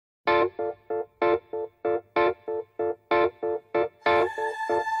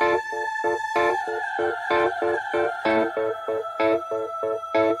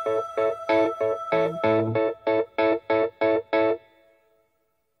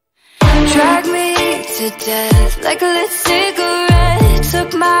to death like a lit cigarette.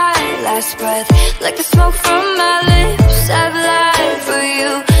 Took my last breath like the smoke from my lips. I've lied for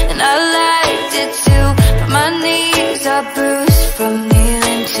you and I liked it too, but my knees are bruised from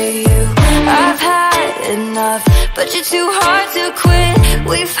kneeling to you. I've had enough, but you're too hard to quit.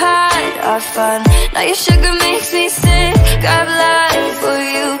 We've had our fun, now your sugar makes me sick. I've lied for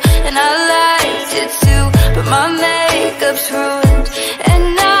you and I liked it too, but my makeup's ruined and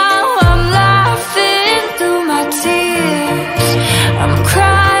now I'm laughing through my tears. I'm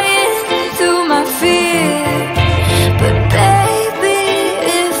crying through my fear, but baby,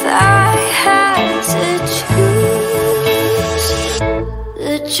 if I had to choose,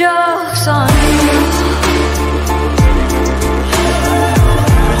 the joke's on you.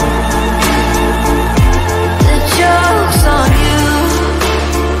 The joke's on you.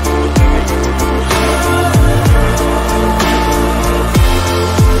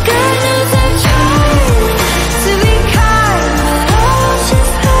 God knows I tried to be kind, but all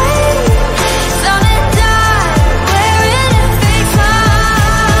just hate. Gonna die wearing a fake smile.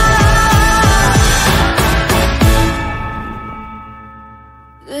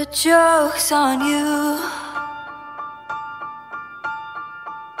 The joke's on you.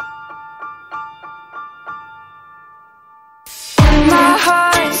 My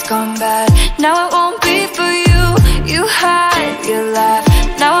heart's gone bad, now it won't be for you. You had your laugh,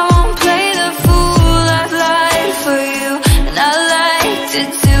 now I won't play the fool. I've lied for you and I liked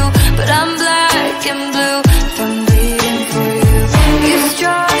it too, but I'm black and blue from bleeding for you. You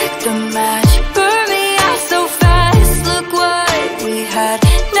struck the match, burned me out so fast. Look what we had,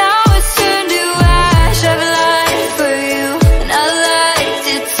 now it's turned to ash. I've lied for you and I liked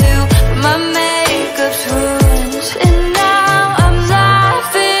it too, but my makeup's ruined and now I'm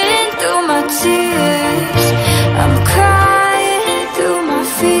laughing through my tears. I'm crying through my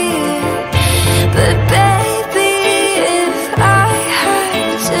fear, but baby, if I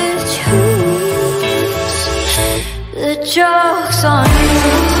had to choose, the joke's on you.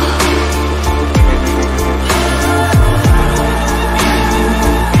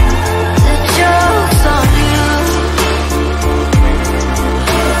 The joke's on you.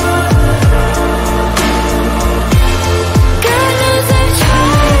 God knows I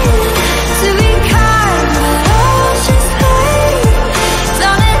tried to be kind, but all just hate.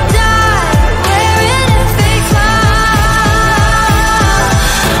 Gonna die wearing a fake smile.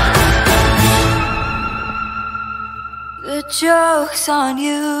 The joke's on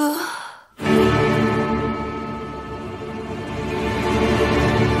you.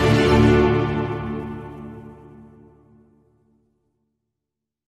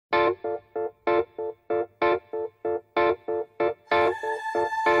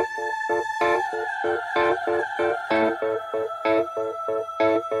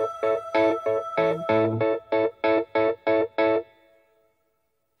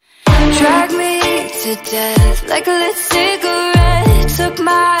 Drag me to death like a lit cigarette. Took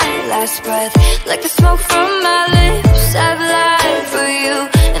my last breath like the smoke from my lips. I've lied for you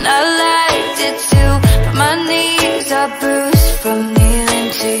and I liked it too, but my knees are bruised from kneeling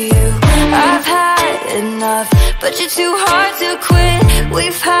to you. I've had enough, but you're too hard to quit.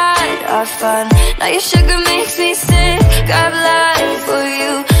 We've had our fun, now your sugar makes me sick. I've lied for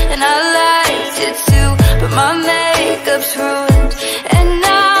you and I liked it too, but my makeup's ruined and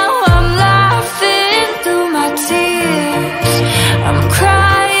now I'm laughing through my tears. I'm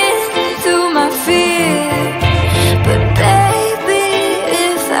crying through my fear, but baby,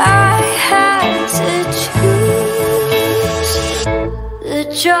 if I had to choose, the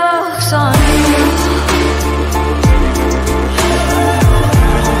joke's on you.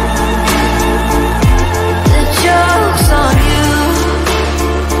 The joke's on you.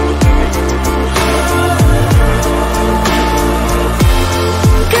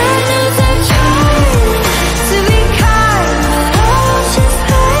 God knows I tried to be kind, but all just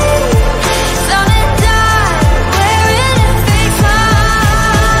hate. Gonna die wearing a fake smile.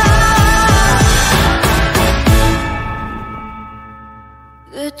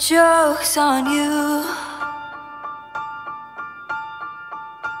 The joke's on you.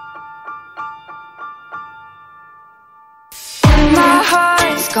 My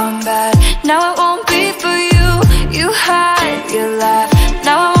heart's gone bad, now it won't be for you. You had your laugh,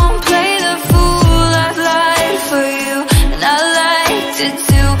 now I won't play the fool. I've lied for you and I liked it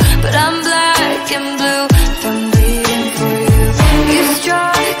too, but I'm black and blue from bleeding for you. You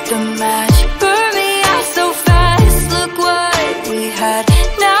struck the match, burned me out so fast. Look what we had,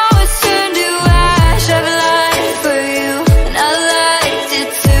 now it's turned to ash. I've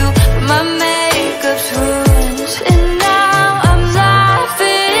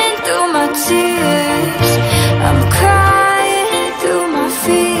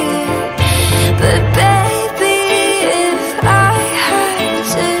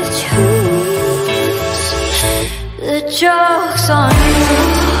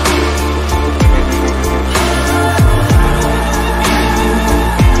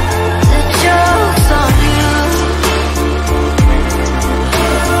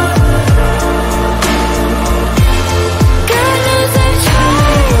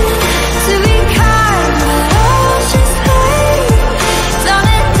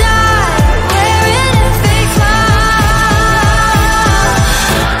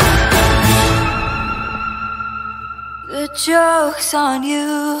joke's on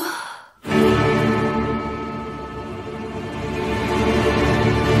you.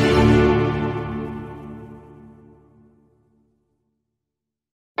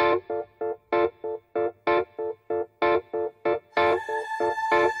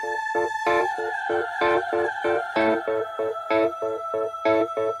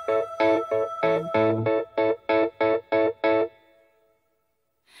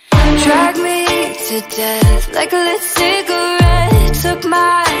 Drag me to death like a lit cigarette. Took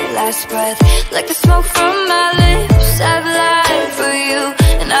my last breath like the smoke from my lips. I've lied for you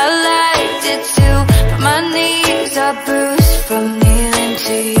and I liked it too, but my knees are bruised from kneeling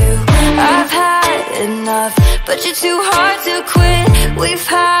to you. I've had enough, but you're too hard to quit. We've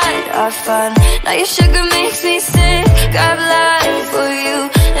had our fun, now your sugar makes me sick. I've lied for you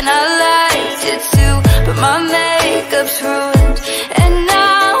and I liked it too, but my makeup's ruined and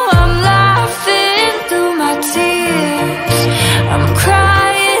now I'm laughing through my tears. I'm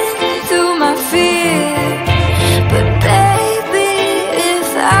crying through my fear. But baby, if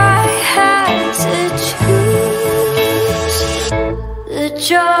I had to choose, the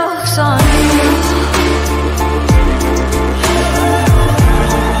joke's on you.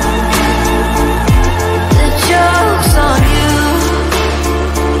 The joke's on you.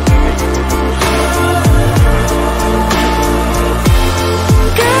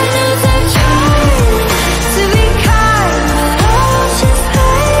 God knows I tried to be kind, but all just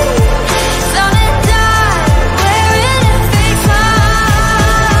hate. Gonna die wearing a fake smile.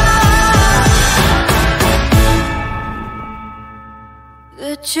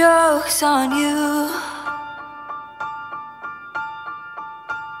 The joke's on you.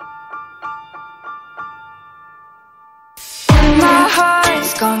 My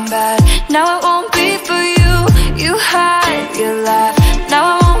heart's gone bad, now it won't be for you. You had your laugh, now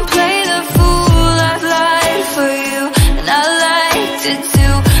I won't play the fool. I've lied for you, and I liked it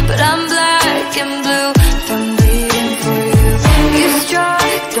too, but I'm black and blue from bleeding for you. You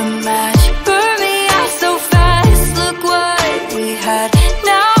struck the match, burned me out so fast. Look what we had,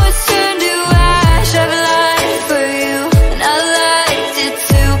 now it's turned to ash. I've lied for you, and I liked it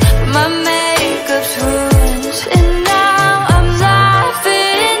too, but my makeup's ruined, and now I'm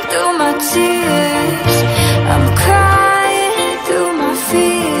laughing through my tears. I'm crying through my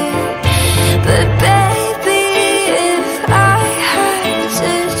fear. But baby, if I had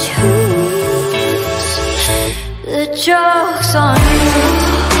to choose, the joke's on you.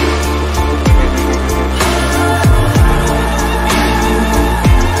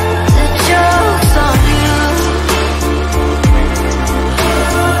 The joke's on you.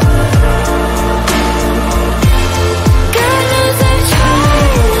 God knows I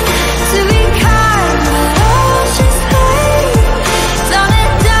tried to be kind, but all just hate. Gonna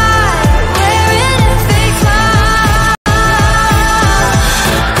die wearing a fake smile.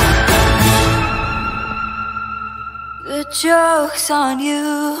 The joke's on you.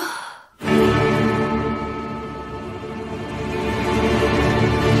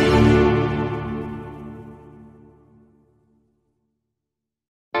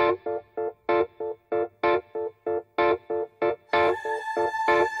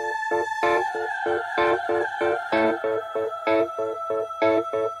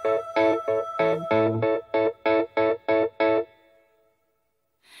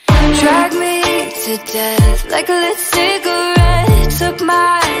 Drag me to death like a lit cigarette. Took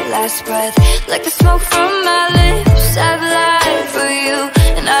my last breath like the smoke from my lips. I've lied for you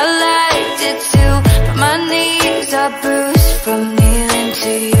and I liked it too, but my knees are bruised from kneeling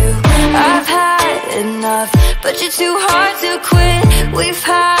to you. I've had enough, but you're too hard to quit. We've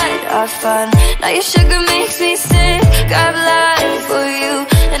had our fun, now your sugar makes me sick. I've lied for you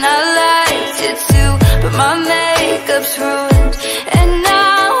and I liked it too, but my makeup's ruined, and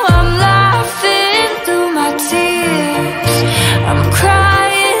now I'm laughing through my tears. I'm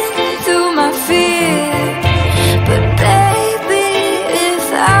crying through my fear. But baby, if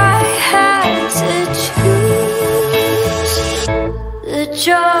I had to choose, the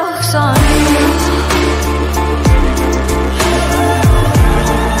joke's on you.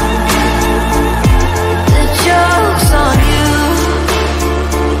 The joke's on you.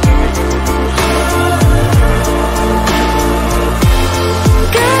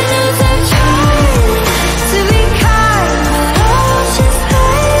 God knows I tried to be kind, but all just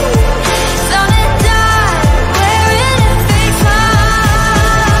hate. Gonna die wearing a fake smile.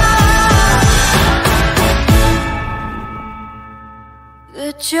 The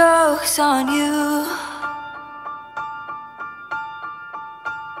joke's on you.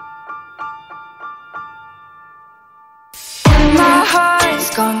 My heart's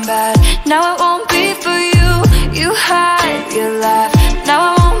gone bad, now it won't be for you. You had your life.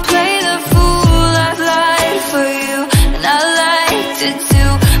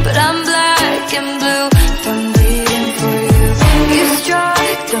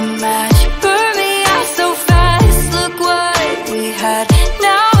 bad.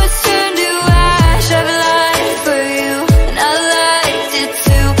 Now it's turned to ash. I've lied for you, and I liked it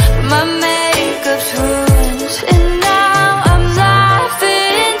too, but my makeup's ruined. And now I'm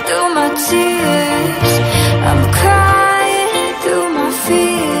laughing through my tears, I'm crying through my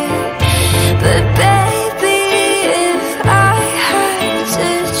fear. But baby, if I had to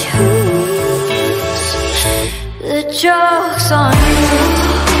choose, the joke's on you.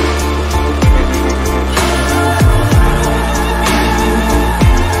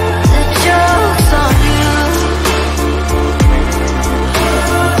 The joke's on you.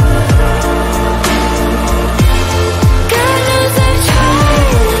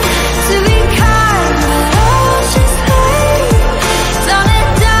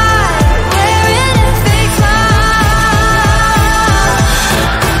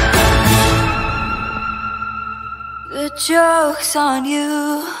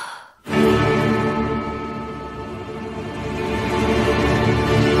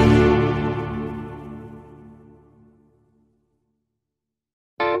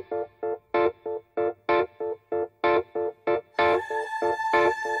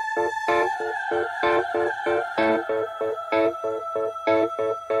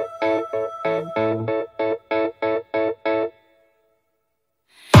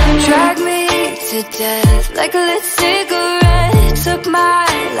 Drag me to death like a lit cigarette. Took my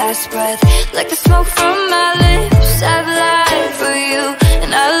last breath like the smoke from my lips. I've lied for you,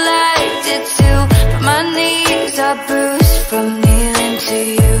 and I liked it too, but my knees are bruised from kneeling to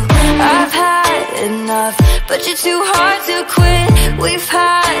you. I've had enough, but you're too hard to quit. We've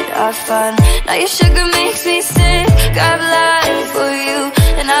had our fun, now your sugar makes me sick. I've lied for you,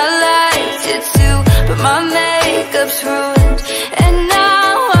 and I liked it too, but my makeup's ruined. And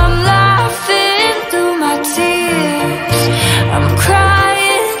now I'm laughing through my tears, I'm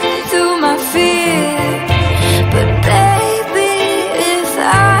crying through my fear. But baby, if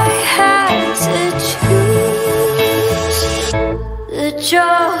I had to choose, the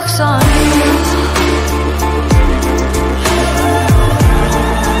joke's on you.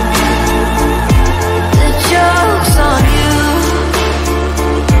 The joke's on you.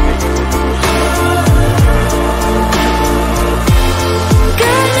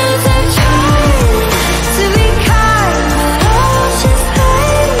 Goodness, I tried to be kind, but all just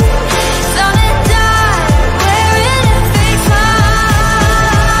hate. Some that die wearing a fake smile.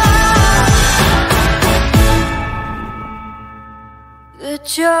 The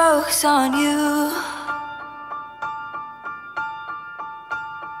joke's on you.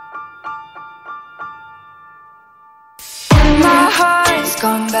 My heart's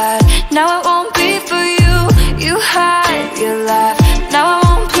gone bad, now it won't be for you. You had your laugh, now I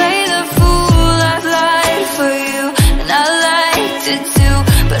won't play the fool. I've lied for you, and I liked it too,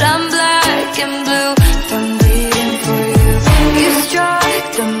 but I'm black and blue from bleeding for you. You struck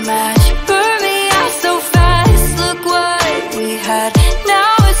the match, burn me out so fast. Look what we had,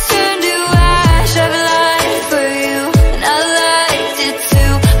 now it's turned to ash. I've lied for you, and I liked it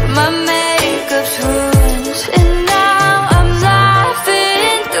too, but my makeup's ruined. And now I'm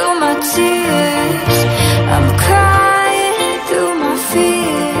laughing through my tears, I'm crying through my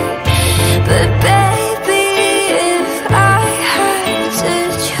fear. But baby, if I had to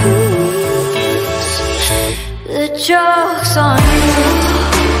choose, the joke's on you.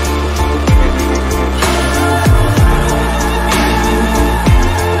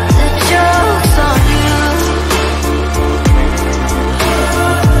 The joke's on you.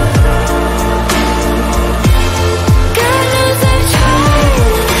 Goodness, I tried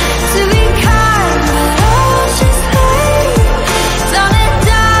to be kind, but all just hate. Some that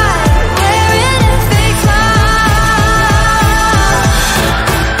die wearing a fake smile.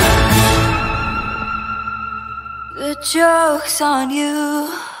 The joke's on you.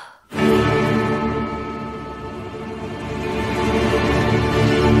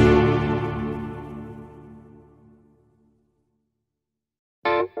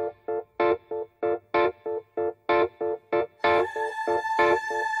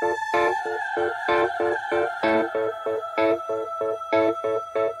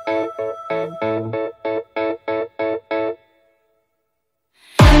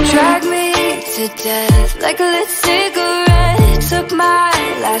 Drag me to death like a lit cigarette. Took my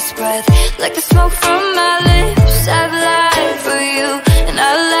last breath like the smoke from my lips. I've lied for you, and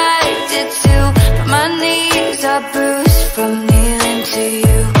I liked it too, but my knees are bruised from kneeling to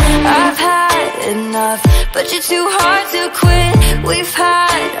you. I've had enough, but you're too hard to quit. We've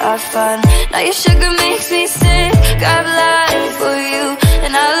had our fun, now your sugar makes me sick. I've lied for you,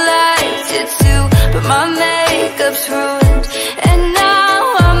 and I liked it too, but my makeup's ruined. And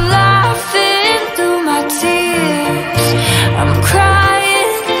now I'm laughing through my tears, I'm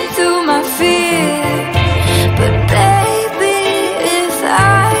crying through my fear. But baby, if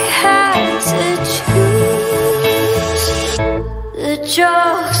I had to choose, the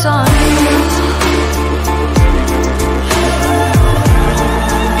joke's on you.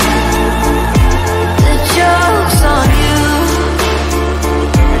 The joke's on you.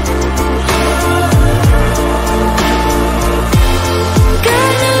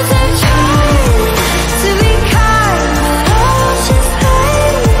 God knows I've tried to be kind, but all just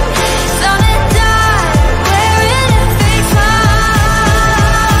hate. Gonna die wearing a fake smile.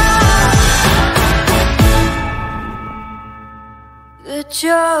 The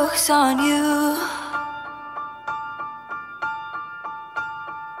joke's on you.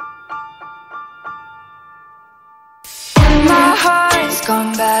 My heart's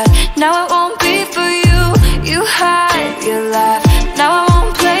gone bad, now it won't be for you. You had your laugh, now I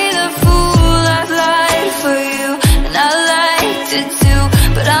won't play the fool. I've lied for you, and I liked it too.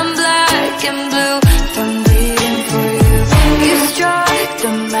 But I'm black and blue from bleeding for you. You struck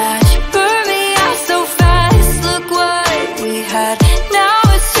the match, burned me out so fast. Look what we had, now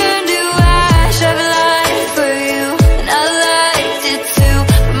it's turned to ash. I've lied for you, and I liked it too.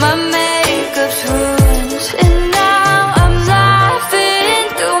 But my makeup's ruined, and now I'm laughing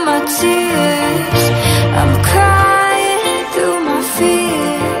through my tears. I'm crying through my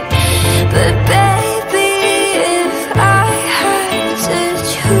fear. But baby, if I had to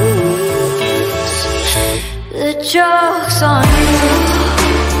choose, the joke's on you.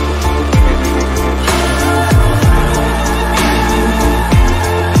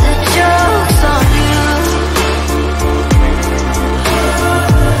 The joke's on you.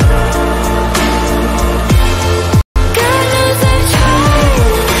 God knows I've tried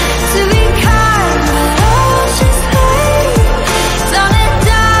to be kind, but all just hate. Gonna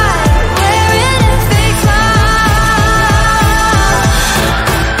die wearing a fake smile.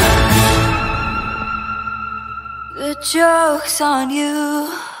 The joke's on you.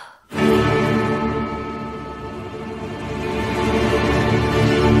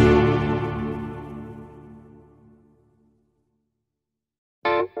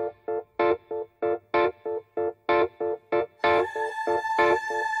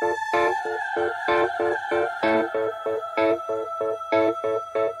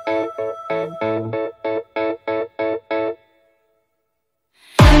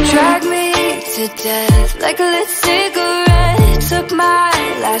 Drag me to death like a lit cigarette. Took my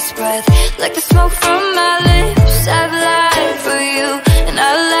last breath like the smoke from my lips. I've lied for you, and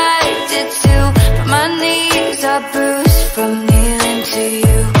I liked it too. But my knees are bruised from kneeling to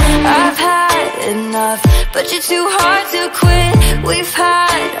you. I've had enough, but you're too hard to quit. We've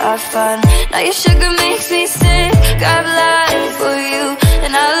had our fun, now your sugar makes me sick. I've lied for you,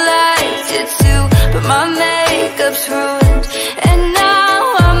 and I liked it too. But my makeup's ruined, and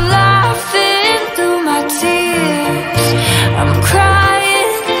now I'm laughing through my tears. I'm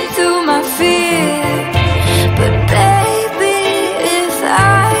crying through my fear. But baby, if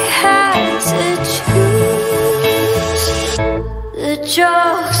I had to choose, the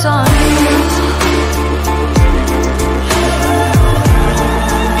joke's on you.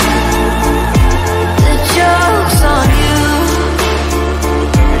 The joke's on you.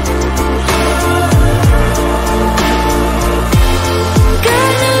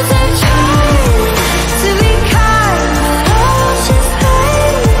 God knows I've tried to be kind, but all just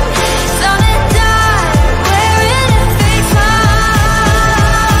hate. Gonna die wearing a fake smile.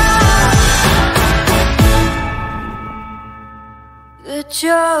 The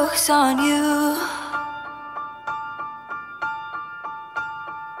joke's on you.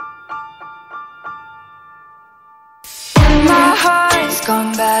 My heart's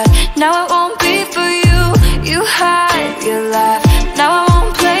gone bad, now it won't be for you. You had your laugh, now I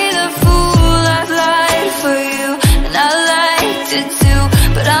won't play the fool. I've lied for you, and I liked it too.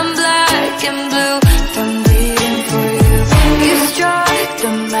 But I'm black and blue from bleeding for you. You struck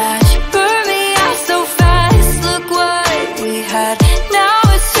the match, burned me out so fast. Look what we had, now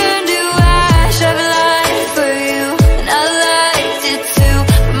it's turned to ash. I've lied for you, and I liked it too.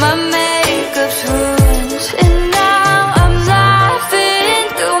 But my makeup's ruined, and now I'm laughing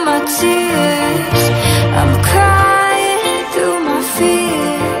through my tears. I'm crying through my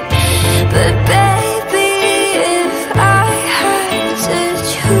fear. But baby, if I had to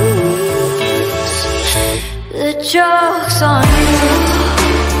choose, the joke's on you.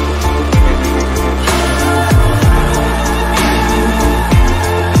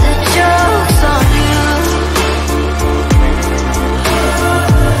 The joke's on you.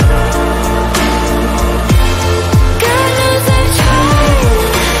 God knows I've tried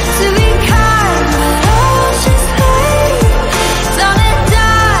to be kind, but all just hate.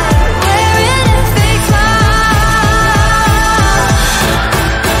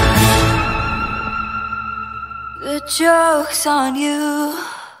 joke's on you.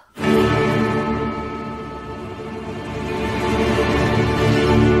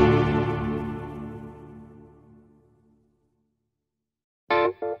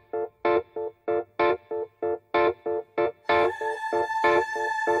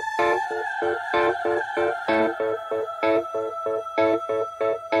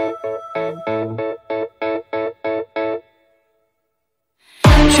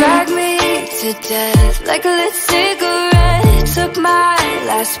 Drag me to death like a lit cigarette. Took my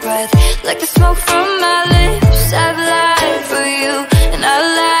last breath like the smoke from my lips. I've lied for you and I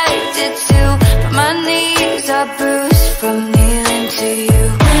liked it too, but my knees are bruised from kneeling to you.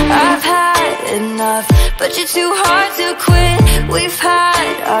 I've had enough, but you're too hard to quit. We've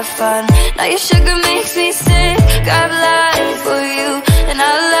had our fun, now your sugar makes me sick. I've lied for you and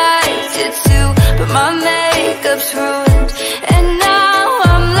I liked it too, but my makeup's ruined and now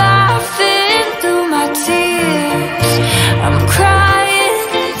I'm laughing through my tears. I'm crying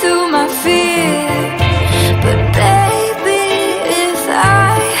through my fear. But baby, if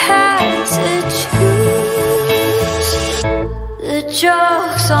I had to choose, the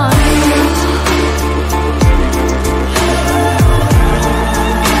joke's on you.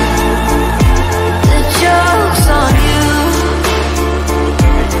 The joke's on you.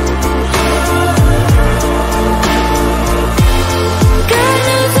 God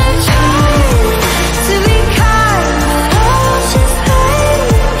knows I tried to be kind, but I was just pain.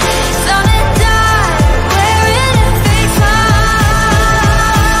 Gonna die wearing a fake smile.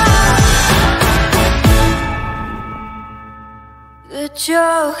 The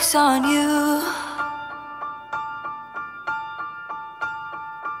joke's on you.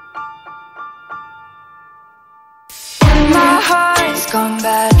 My heart's gone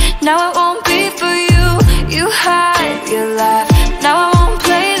bad, now it won't be for you. You had your laugh, now I won't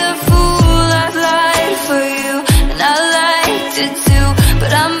play the fool. I've lied for you and I liked it too,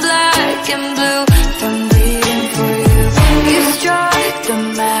 but I'm black and blue from bleeding for you. You struck the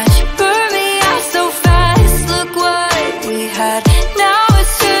match, burned me out so fast. Look what we had, now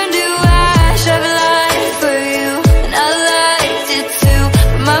it's turned to ash. I've lied for you and I liked it too,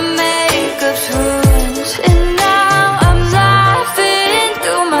 but my makeup's ruined and now I'm laughing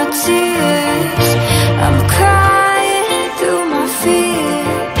through my tears. I'm crying through my fear.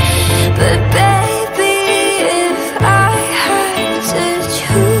 But baby, if I had to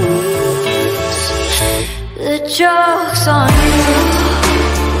choose, the joke's on you.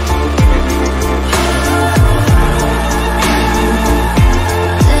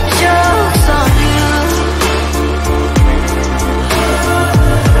 The joke's on you.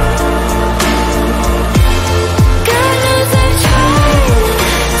 God knows I tried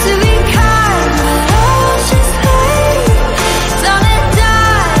to be kind, but I was just pain. Gonna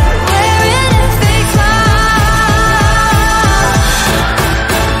die wearing a fake smile.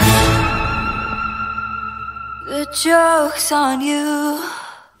 The joke's on you.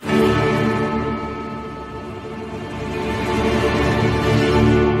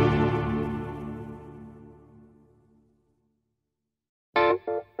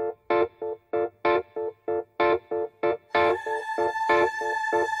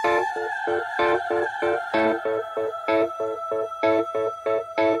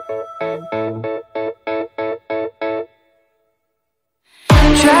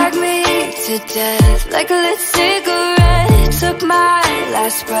 Drag me to death like a lit cigarette. Took my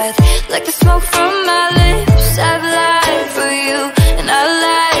last breath like the smoke from my lips. I've lied for you and I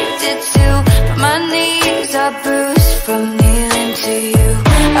liked it too, but my knees are bruised from kneeling to you.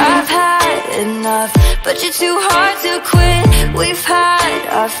 I've had enough, but you're too hard to quit. We've had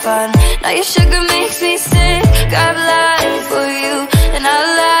our fun, now your sugar makes me sick. I've lied for you and I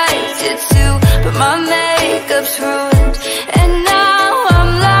liked it too, but my makeup's ruined and now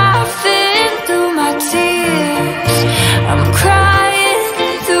I'm laughing through my tears. I'm crying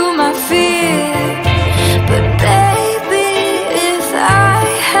through my fear. But baby, if I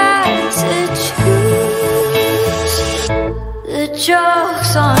had to choose, the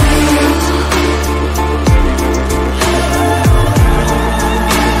joke's on you.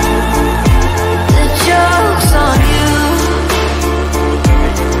 The joke's on you.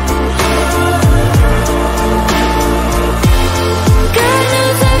 God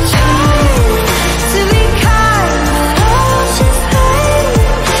knows I tried to be kind, but I was just pain.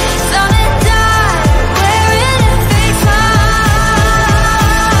 Gonna die wearing a fake smile.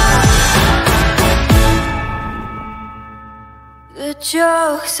 The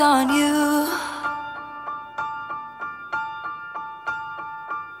joke's on you.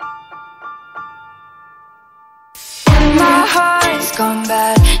 My heart's gone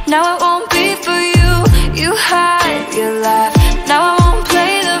bad, now it won't be for you. You had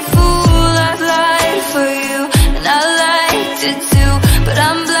but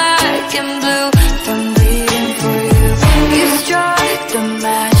I'm black and blue from bleeding for you. You struck the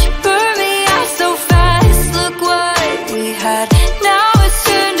match, burned me out so fast. Look what we had, now it's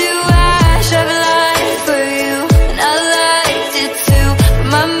turned to ash. I've lied for you, and I liked it too, but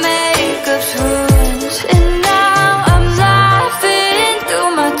my makeup's ruined, and now I'm laughing through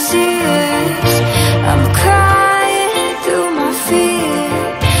my tears. I'm crying through my fear,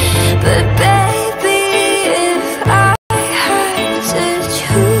 but baby, if I had to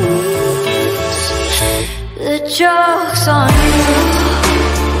choose, the joke's on you.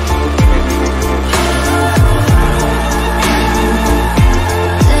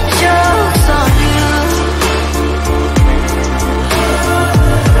 The joke's on you.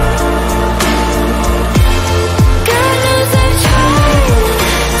 God knows I tried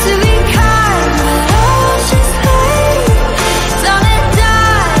to be kind, but I was just late. Gonna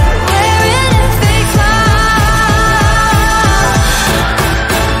die wearing a fake smile.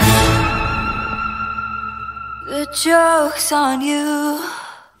 The joke's on you.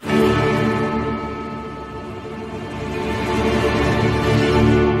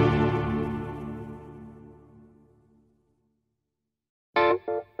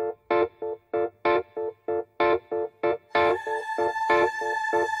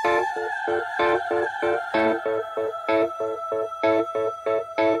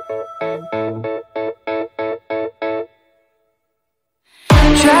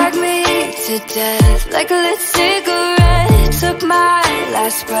 Drag me to death like a lit cigarette. Took my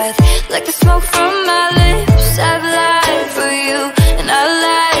last breath like the smoke from my lips. I've lied for you, and I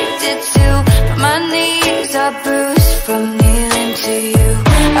liked it too, but my knees are bruised from kneeling to you.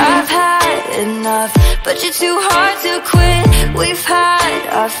 I've had enough, but you're too hard to quit. We've had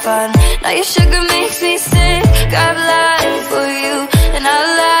our fun, now your sugar makes me sick. I've lied for you, and I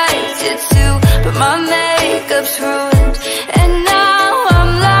liked it too, but my makeup's ruined, and now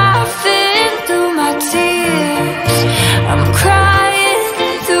I'm laughing through my tears. I'm crying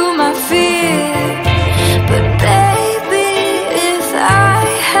through my fear, but baby, if I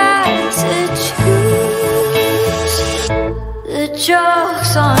had to choose, the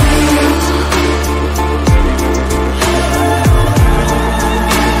joke's on you.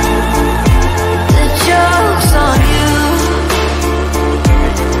 The joke's on you.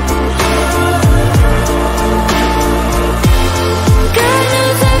 God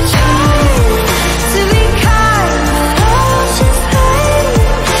knows I tried to be kind, but I was just late.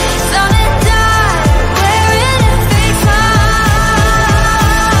 Gonna die wearing a fake smile.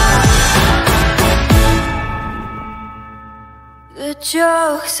 The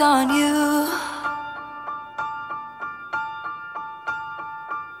joke's on you.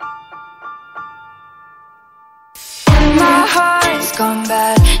 My heart's gone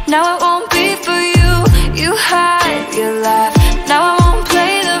bad, now it won't be for you. You had your laugh, now I won't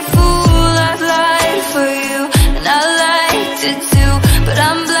play the fool. I've lied for you, and I liked it too, but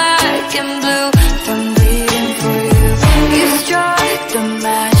I'm black and blue from bleeding for you. You struck the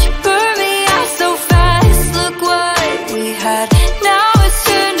match, burned me out so fast. Look what we had, now it's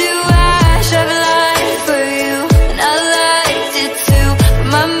turned to ash. I've lied for you, and I liked it too, but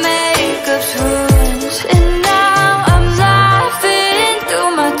my makeup's ruined, and now I'm laughing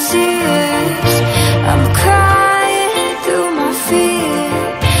through my tears. I'm crying through my fear,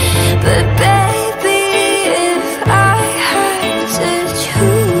 but baby, if I had to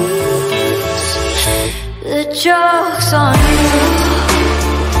choose, the joke's on you.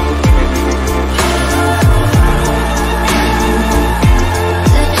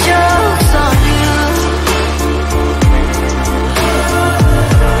 The joke's on you.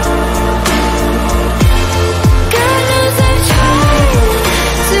 God knows I tried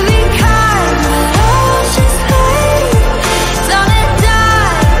to be kind, but I was just late. Gonna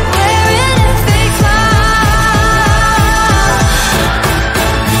die wearing a fake smile.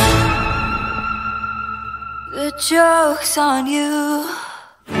 The joke's on you.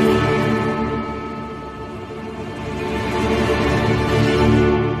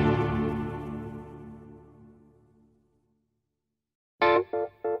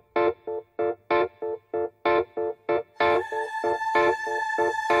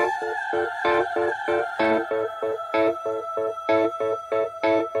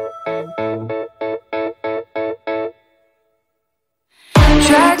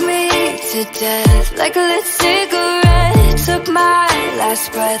 Drag me to death like a lit cigarette. Took my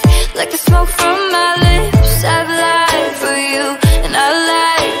last breath like the smoke from my lips. I've lied for you, and I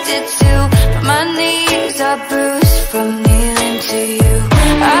liked it too, but my knees are bruised from kneeling to you.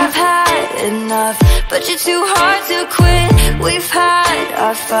 I've had enough, but you're too hard to quit. We've had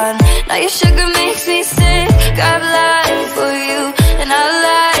our fun, now your sugar makes me sick. I've lied for you, and I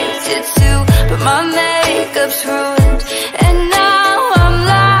liked it too, but my makeup's ruined, and now I'm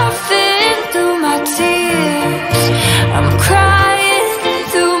laughing through my tears. I'm crying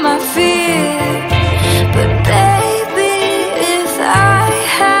through my fear. But baby, if I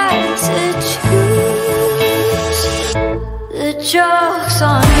had to choose, the joke's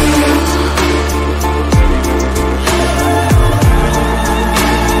on you.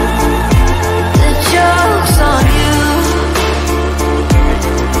 The joke's on you.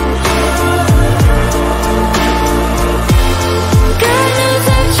 God knows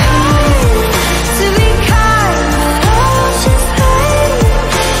I tried to be kind, but I was just hate.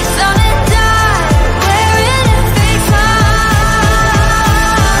 Gonna die wearing a fake smile.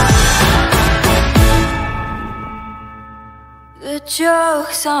 The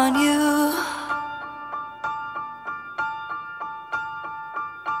joke's on you.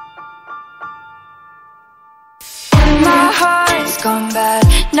 My heart's gone bad,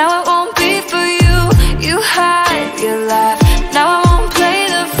 now it won't be for you. You had your laugh, now I won't play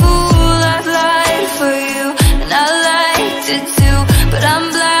the fool. I've lied for you, and I liked it too, but I'm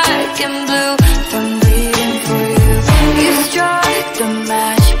black and blue from bleeding for you. You struck the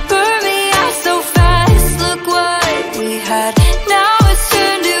match, burned me out so fast. Look what we had, now it's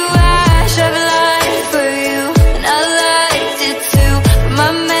turned to ash. I've lied for you, and I liked it too, but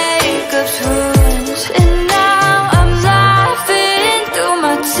my makeup's ruined, and now I'm laughing through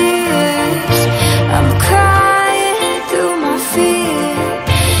my tears. I'm crying through my fear.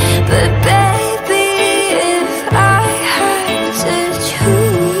 But baby, if I had to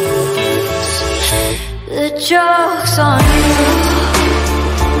choose, the joke's on you.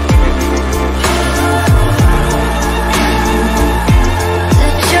 The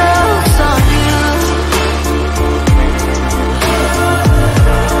joke's on you.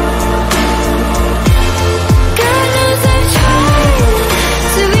 God knows I tried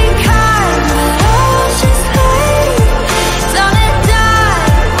to be kind, but I was just hate. Gonna die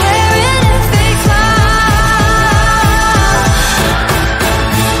wearing a fake smile.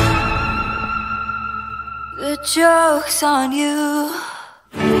 The joke's on you.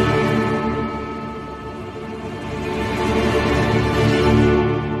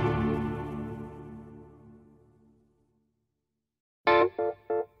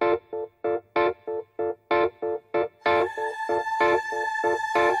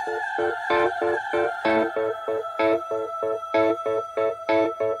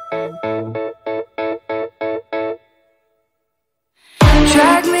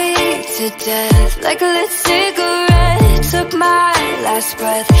 Drag me to death like a lit cigarette. Took my last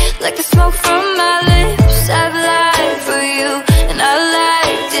breath like the smoke from my lips. I've lied for you, and I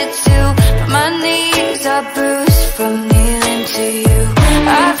liked it too, but my knees are bruised from kneeling to you.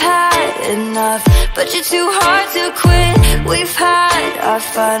 I've had enough, but you're too hard to quit. We've had our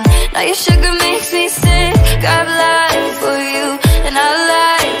fun, now your sugar makes me sick. I've lied for you, and I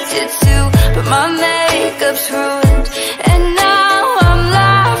liked it too, but my makeup's ruined, and now I'm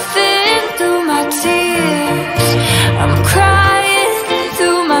laughing through my tears. I'm crying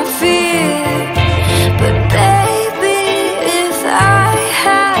through my fear. But baby, if I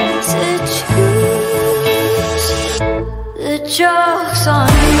had to choose, the joke's on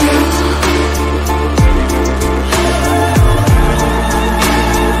you.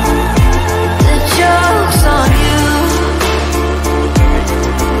 The joke's on you.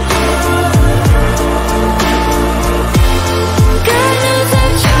 God knows I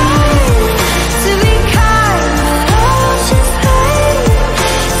tried to be kind, but I was just hate.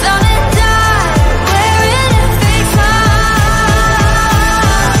 Gonna die wearing a fake smile.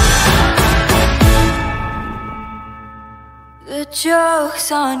 The joke's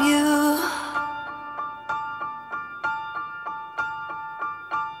on you.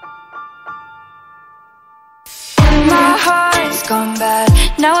 My heart's gone bad,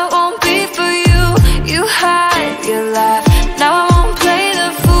 now it won't be for you. You had your laugh, now I won't play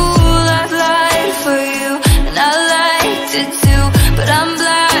the fool. I've lied for you, and I liked it too, but I'm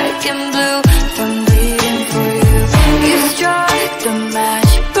black and blue from bleeding for you. You struck the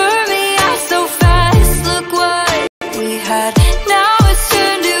match, burned me out so fast. Look what we had, now it's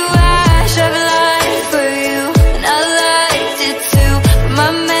turned to ash. I've lied for you, and I liked it too, but my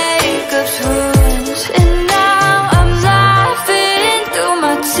makeup's ruined, and now I'm laughing through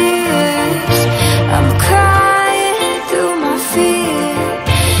my tears. I'm crying through my fear.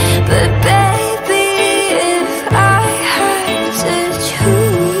 But baby, if I had to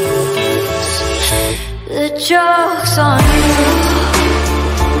choose, the joke's on you.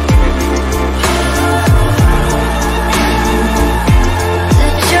 The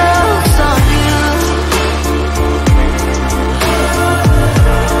joke's on you.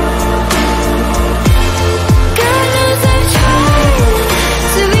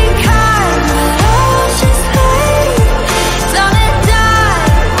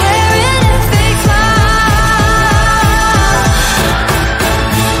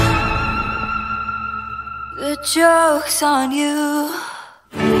 joke's on you.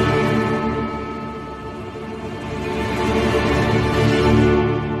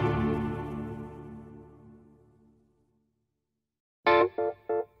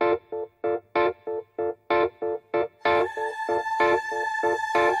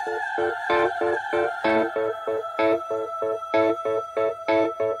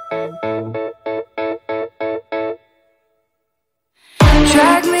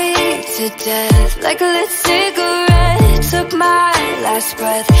 Drag me to death like a lit cigarette. Took my last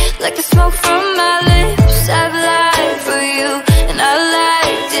breath like the smoke from my lips. I've lied for you and I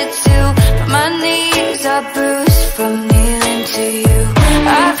liked it too, but my knees are bruised from kneeling to you.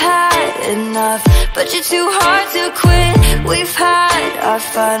 I've had enough, but you're too hard to quit. We've had our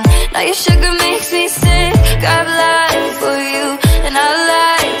fun, now your sugar makes me sick. I've lied for you and I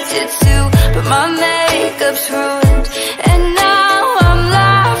liked it too, but my makeup's ruined and now I'm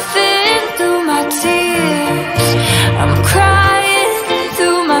laughing through my tears. I'm crying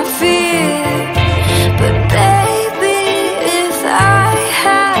through my fear. But baby, if I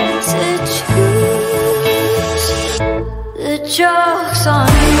had to choose, the joke's on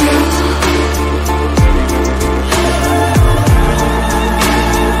you.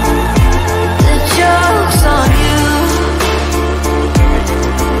 The joke's on you.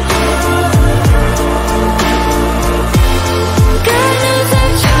 God knows I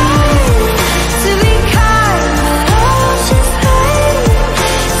tried to be kind, but all just hate.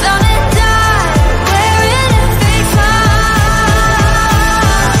 Gonna die wearing a fake smile.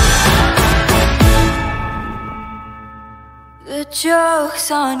 The joke's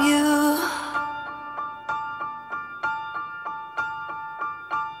on you.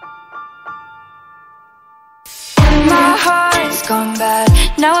 My heart's gone bad,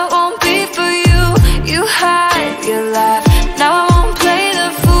 now it won't be for you. You had your laugh, now I won't play the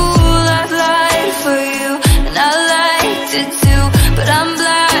fool. I've lied for you, and I liked it too, but I'm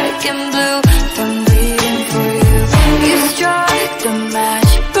black and blue from bleeding for you. You struck the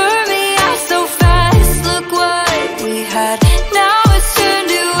match, burned me out so fast. Look what we had, now it's turned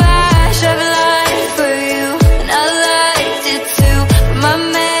to ash. I've lied for you, and I liked it too, but my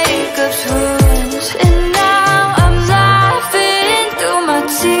makeup's ruined, and now I'm laughing through my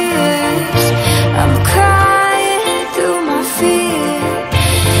tears. I'm crying through my fear.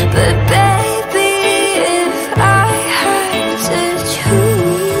 But baby, if I had to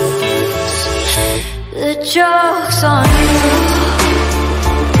choose, the joke's on you.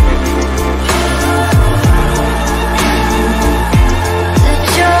 The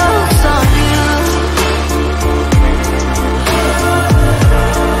joke's on you.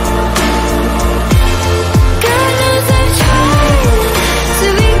 God knows I tried to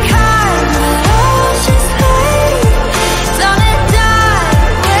be kind, but all just hate. Gonna die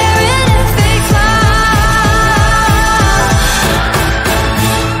wearing a fake smile.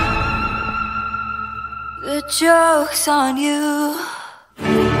 The joke's on you.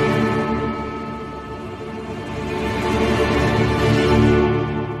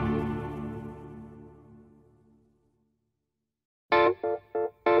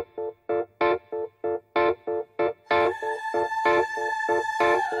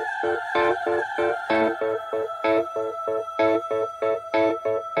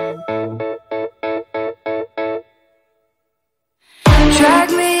 Drag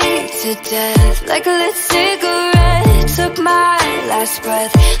me to death like a lit cigarette. Took my last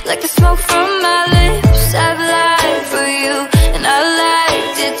breath like the smoke from my lips. I've lied for you and I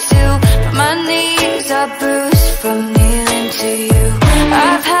liked it too, but my knees are bruised from kneeling to you.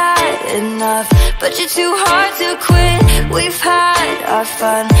 I've had enough, but you're too hard to quit. We've had our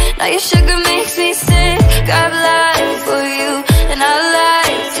fun, now your sugar makes me sick. I've lied for you and I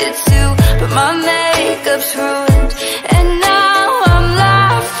liked it too, but my makeup's ruined, and now I'm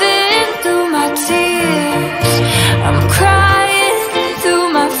laughing through my tears. I'm crying through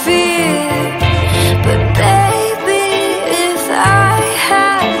my fear. But baby, if I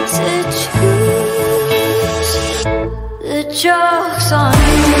had to choose, the joke's on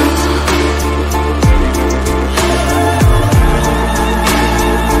you.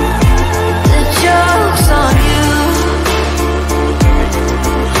 The joke's on you.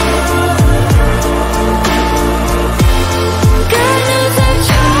 God knows I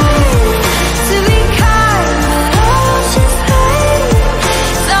tried to be kind, but all just hate.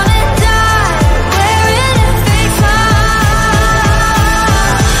 Gonna die wearing a fake smile.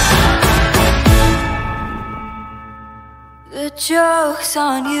 The joke's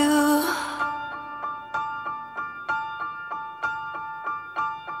on you.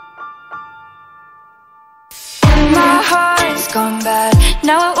 My heart's gone bad,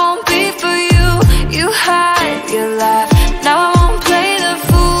 now it won't be for you. You had your laugh. Now I won't play the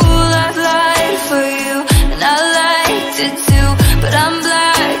fool. I've lied for you, and I liked it too. But I'm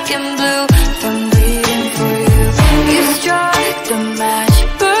black and blue from bleeding for you. You struck the match,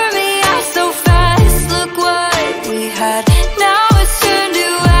 burned me out so fast. Look what we had, now it's turned to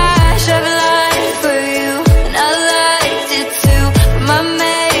ash. I've lied for you, and I liked it too. But my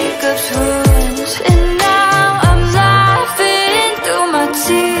makeup's ruined, and now I'm laughing through my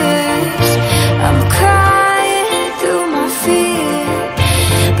tears. I'm crying through my fear.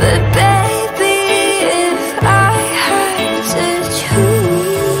 But baby, if I had to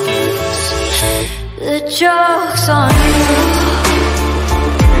choose, the joke's on you.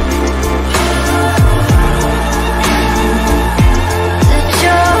 The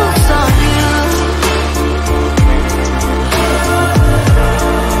joke's on you.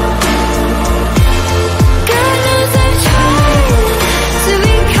 God knows I've tried to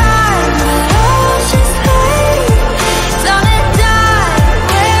be kind, but I was just late. Gonna die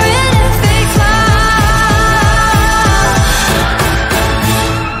wearing a fake smile.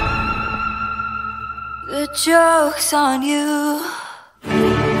 The joke's on you.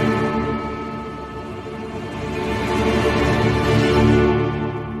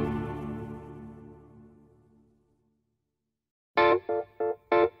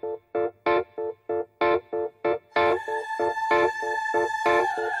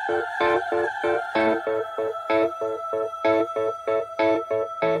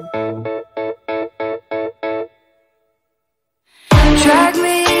 Drag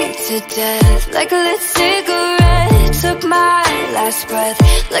me to death like a lit cigarette. Took my last breath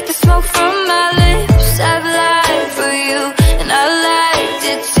like the smoke from my lips. I've lied for you, and I liked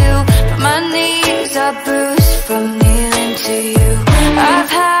it too. But my knees are bruised from kneeling to you. I've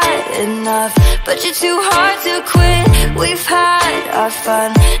had enough, but you're too hard to quit. We've had our fun,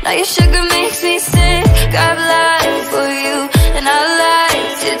 now your sugar makes me sick. I've lied for you, and I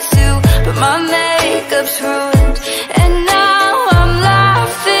liked it too. But my makeup's ruined, and now I'm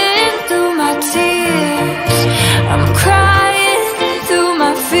laughing through my tears. I'm crying through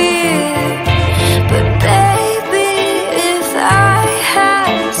my fear. But baby, if I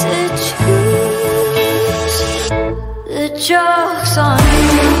had to choose, the joke's on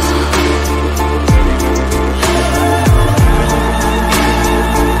you.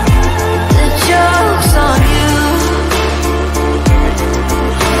 The joke's on you.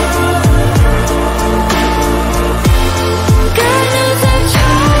 God knows I've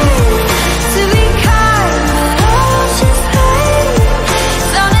tried to be kind, but I was just late.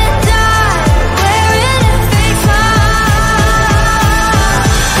 Gonna die wearing a fake smile.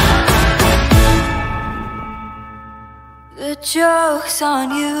 The joke's on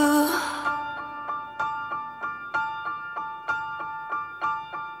you.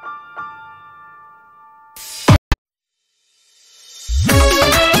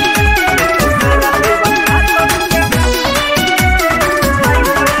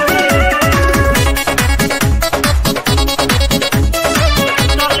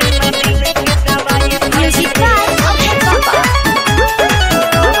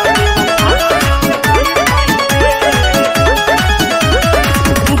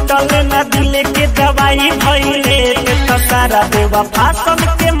 सारा बेवफा सन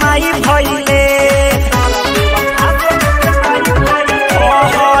के माई भइले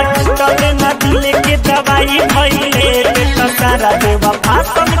चले न दिल के दवाई भइले सारा बेवफा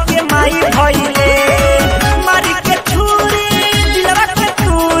सन के माई भइले मारी के छुरी दिलवा के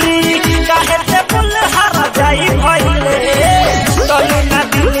चूरी काहे से बुल हर जाई भइले चले न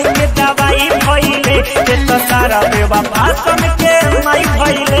दिल के दवाई भइले सारा बेवफा सन के माई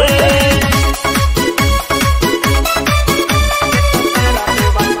भइले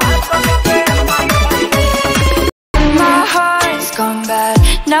gone bad.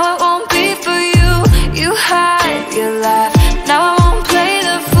 Now it won't be for you. You had your laugh. Now I won't play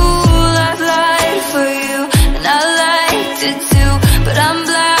the fool. I've lied for you, and I liked it too. But I'm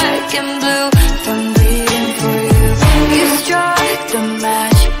black and blue from bleeding for you. You struck the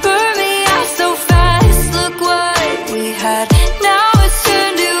match, burned me out so fast. Look what we had, now it's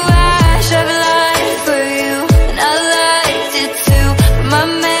turned to ash. I've lied for you, and I liked it too. But my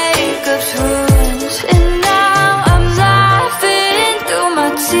makeup's ruined, and now I'm laughing through my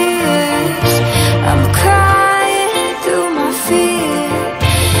tears. I'm crying through my fear.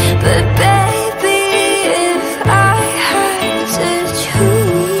 But baby, if I had to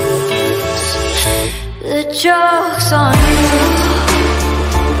choose, the joke's on you.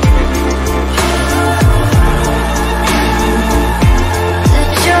 The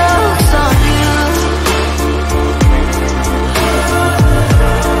joke's on you.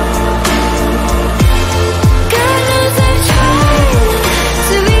 God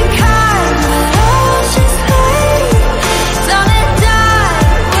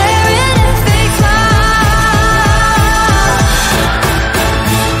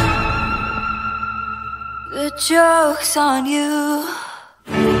The joke's on you.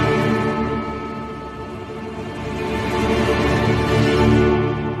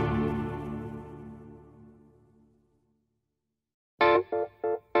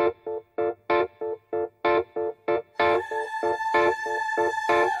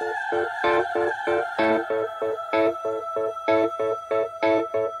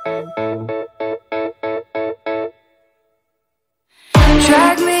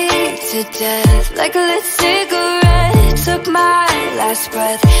 Drag me to death like a lit cigarette. Took my last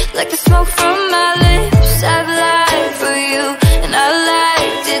breath like the smoke from my lips. I've lied for you and I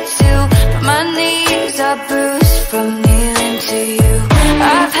liked it too, but my knees are bruised from kneeling to you.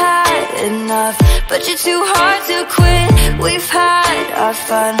 I've had enough, but you're too hard to quit. We've had our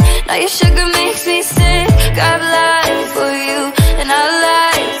fun, now your sugar makes me sick. I've lied for you and I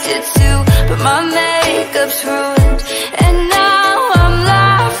liked it too, but my makeup's ruined and now I'm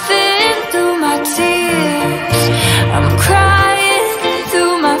laughing through my tears. I'm crying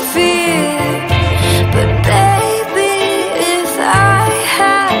through my fear. But baby, if I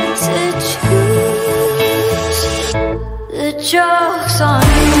had to choose, the joke's on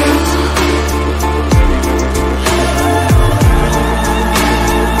you.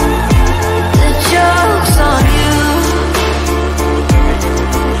 The joke's on you.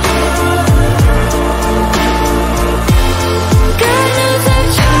 Goodness, I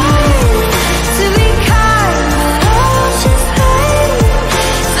tried to be kind, but I was just hate.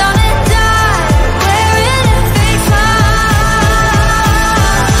 Some that died wearing a fake smile.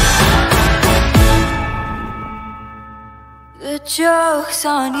 The joke's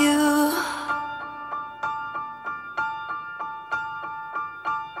on you.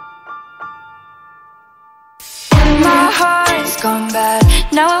 My heart's gone bad,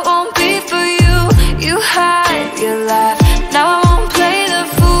 now it won't be for you. You had your laugh, now I won't play the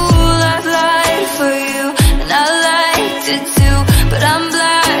fool. I've lied for you, and I liked it too, but I'm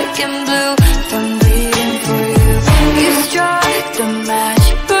black and blue from bleeding for you. You struck the match,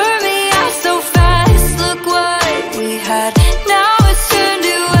 burned me out so fast. Look what we had, now it's turned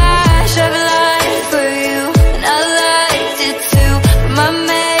to ash. I've lied for you, and I liked it too, but my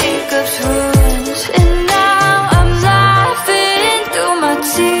makeup's ruined, and now I'm laughing through my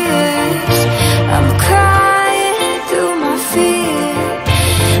tears. I'm crying through my fear.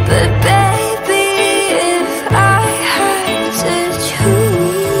 But baby, if I had to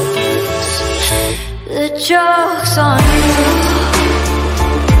choose, the joke's on you.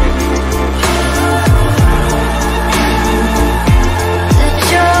 The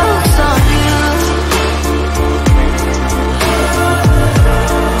joke's on you.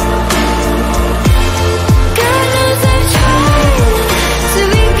 Goodness, I tried to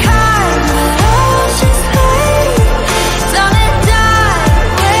be kind, but I was just hate. Some that died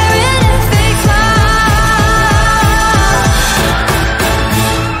wearing a fake smile.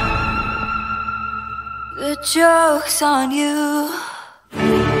 The joke's on you.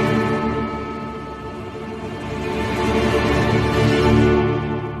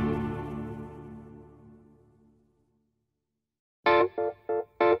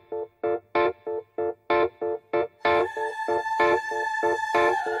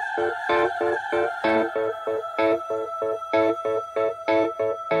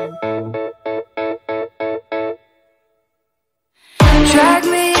 Drag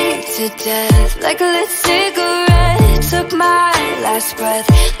me to death like a lit cigarette. Took my last breath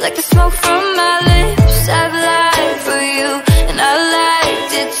like the smoke from my lips. I've lied for you and I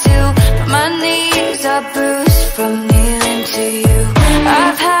liked it too, but my knees are bruised from kneeling to you.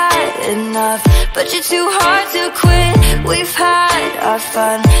 I've had enough, but you're too hard to quit. We've had our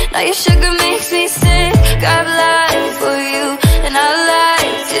fun, now your sugar makes me sick. I've lied for you and I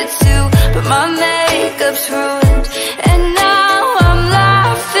liked it too, but my makeup's ruined, and now I'm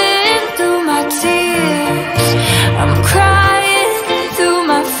laughing through my tears. I'm crying through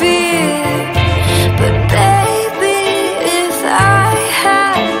my fear. But baby, if I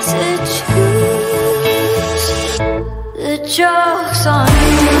had to choose, the joke's on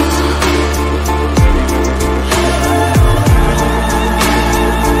you.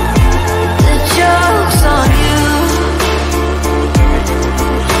 The joke's on you.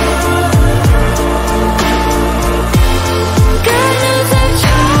 Goodness, I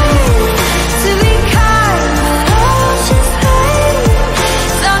tried to be kind, but I was just hate.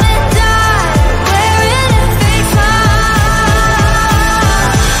 Some that died wearing a fake smile.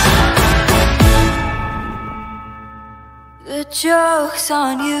 The joke's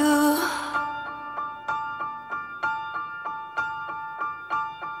on you.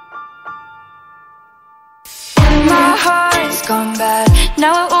 My heart's gone bad,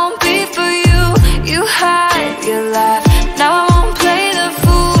 now it won't be for you. You had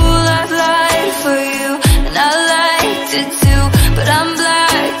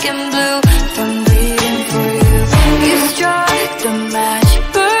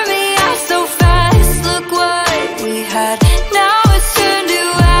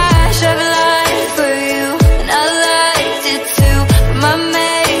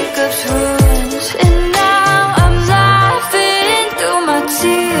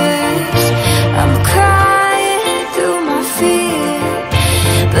tears. I'm crying through my fear.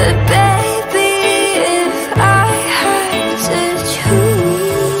 But baby, if I had to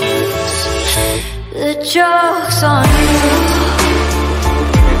choose, the joke's on you.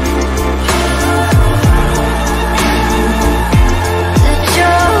 The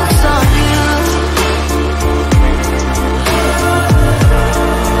joke's on you.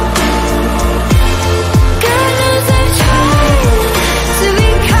 Goodness, I tried to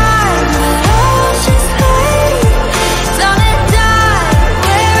be kind, but all just hate. Down and die,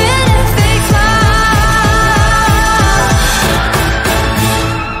 wearing a fake smile.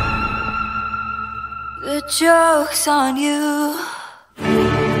 The joke's on you.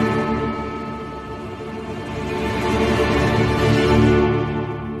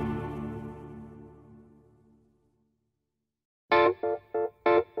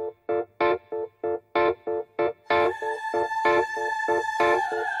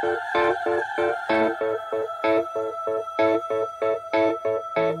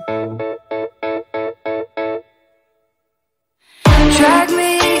 Drag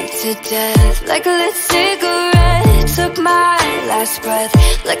me to death like a lit cigarette. Took my last breath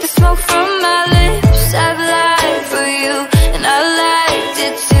like the smoke from my lips. I've lied for you and I liked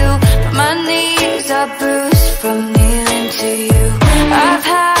it too, but my knees are bruised from kneeling to you. I've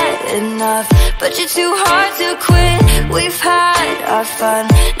had enough, but you're too hard to quit. We've had our fun,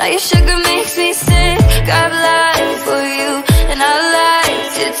 now your sugar makes me sick. I've lied for you and I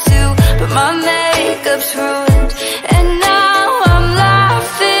liked it too, but my makeup's ruined and now I'm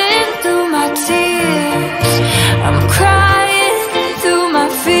laughing through my tears. I'm crying through my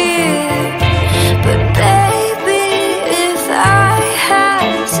fear. But baby, if I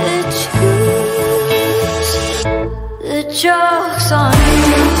had to choose, the joke's on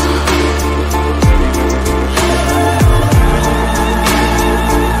you.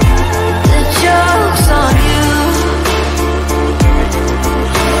 The joke's on you.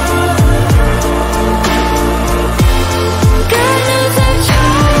 Goodness, I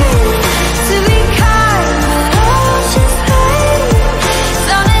tried to be kind, but all just hate.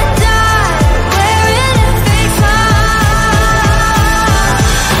 Down and die, wearing a fake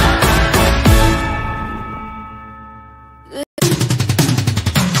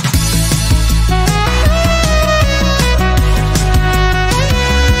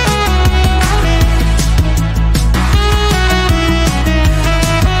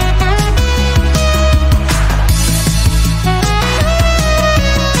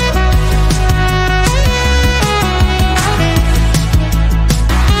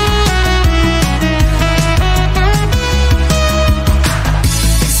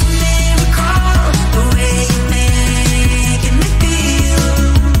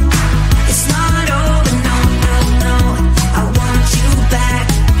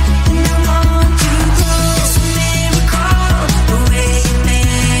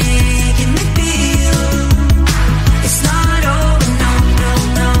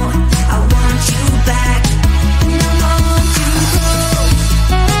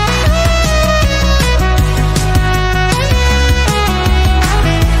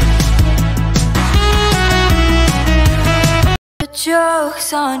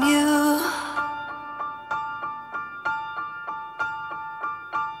joke's on you.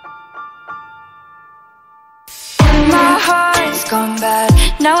 My heart's gone bad,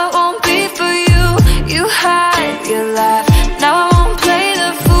 now it won't be for you. You had your laugh, now I won't play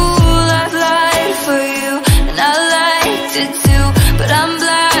the fool. I've lied for you, and I liked it too, but I'm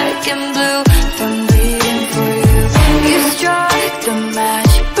black and blue from bleeding for you. You struck the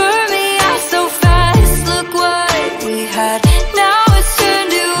match, burn me out so fast. Look what we had, now it's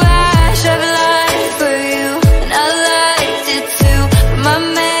turned to ash. I've lied for you, and I liked it too, but my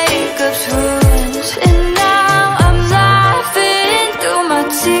makeup's ruined, and now I'm laughing through my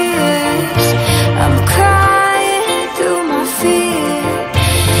tears. I'm crying through my fear.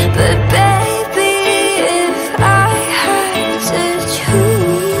 But baby, if I had to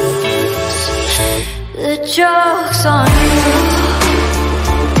choose, the joke's on you.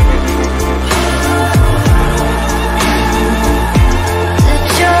 The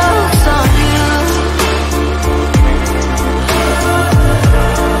joke's on you.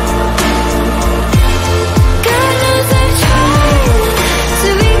 Goodness, I tried to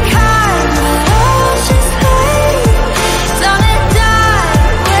be kind, but all just hate. Down and die,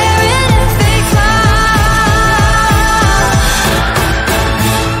 wearing a fake smile.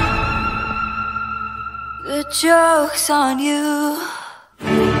 The joke's on you.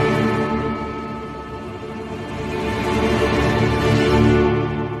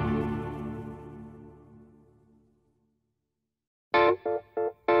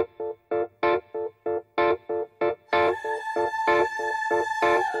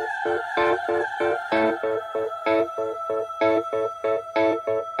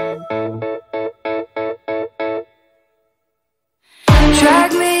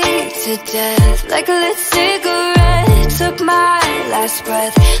 to death like a lit cigarette. Took my last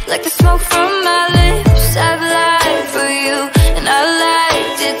breath like the smoke from my lips. I've lied for you and I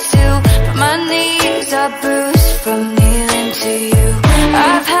liked it too, but my knees are bruised from kneeling to you.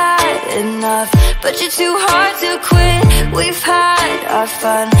 I've had enough, but you're too hard to quit. We've had our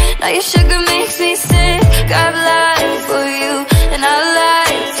fun, now your sugar makes me sick. I've lied for you and I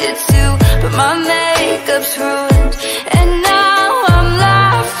liked it too, but my makeup's ruined, and now I'm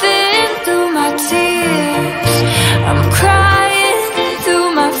laughing through my tears. I'm crying through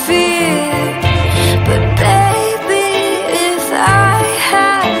my fear. But baby, if I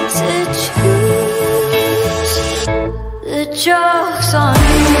had to choose, the joke's on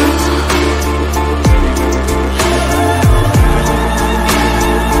you.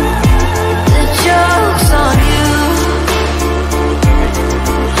 The joke's on you.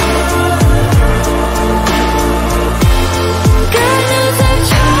 God knows I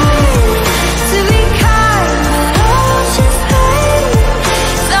tried to be kind, but all just hate.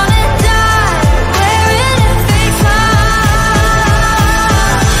 Some and die wearing a fake smile.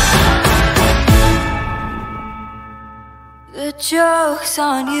 The joke's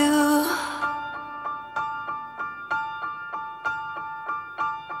on you.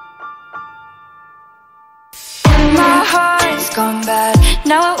 My heart's gone bad,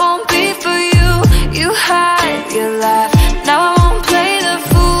 now it won't be for you. You had your laugh, now I won't play the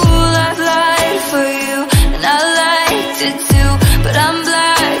fool. I've lied for you and I liked it too, but I'm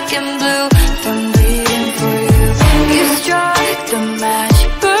black and blue from bleeding for you. You struck the match,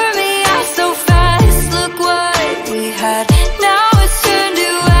 burned me out so fast. Look what we had, now it's turned to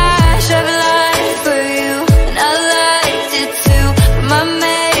ash. I've lied for you and I liked it too, but my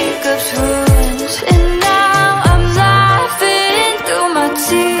makeup's ruined, and now I'm laughing through my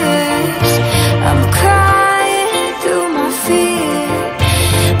tears. I'm crying through my fear.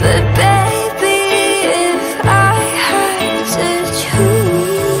 But baby, if I had to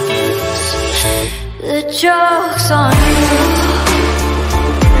choose, the joke's on you.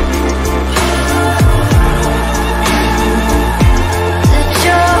 The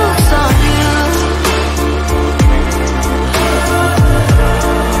joke's on you.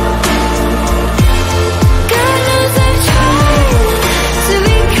 God knows I tried to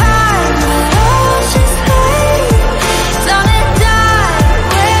be kind, but all just hate. Some and die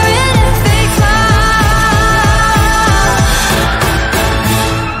wearing a fake smile.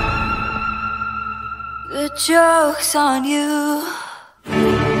 The joke's on you.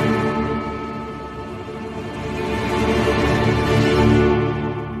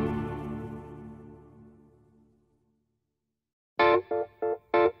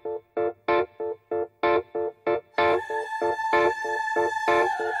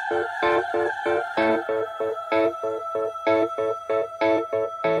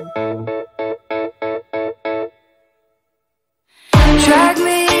 Drag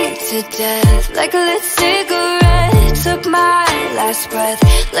me to death like a lit cigarette. Took my last breath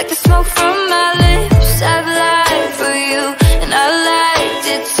like the smoke from my lips. I've lied for you and I liked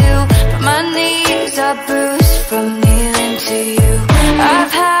it too, but my knees are bruised from kneeling to you.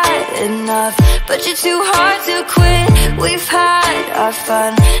 I've had enough, but you're too hard to quit. We've had our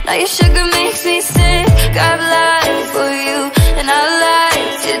fun, now your sugar makes me sick. I've lied for you and I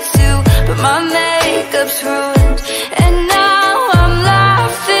liked it too, but my makeup's ruined, and now I'm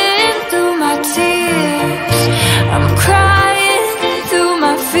laughing through my tears. I'm crying through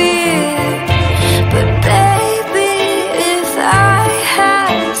my fear. But baby, if I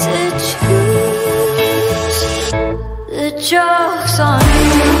had to choose, the joke's on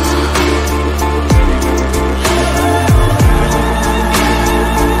you.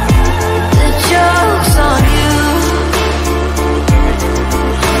 The joke's on you.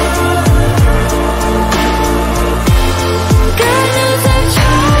 God knows I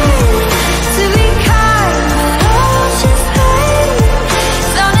tried to be kind, but all just hate.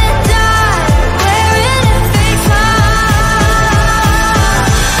 Some and die wearing a fake smile.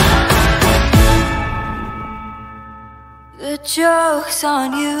 The joke's on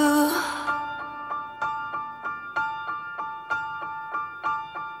you.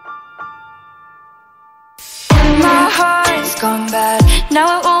 My heart's gone bad, now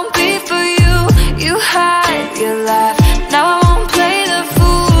it won't be for you. You had your laugh, now I won't play the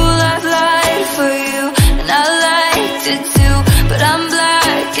fool. I've lied for you and I liked it too, but I'm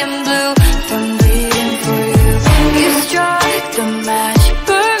black and blue from bleeding for you. You struck the match,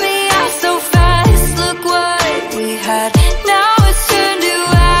 burned me out so fast. Look what we had, now it's turned to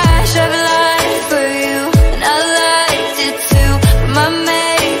ash. I've lied for you and I liked it too, but my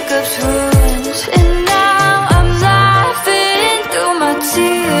makeup's ruined, and now I'm laughing through my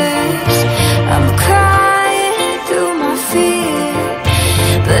tears.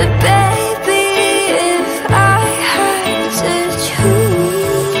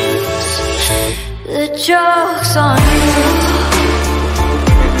 joke's on you.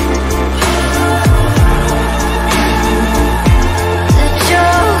 The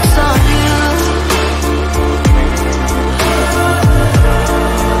joke's on you.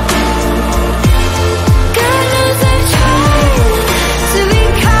 God knows I tried to be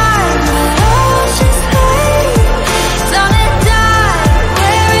kind, but I was just late. Gonna die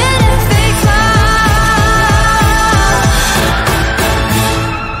wearing a fake smile.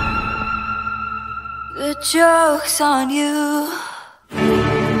 The joke's on you.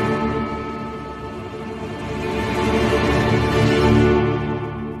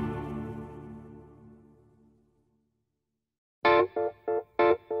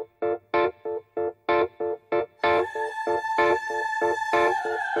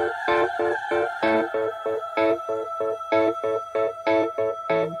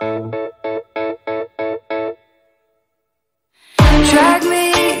 Drag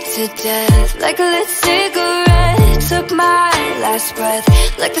me to death like a lit cigarette. Took my last breath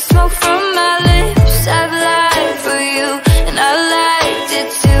like the smoke from my lips. I've lied for you and I liked it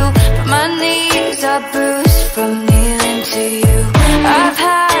too, but my knees are bruised from kneeling to you. I've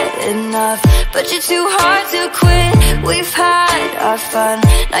had enough, but you're too hard to quit. We've had our fun,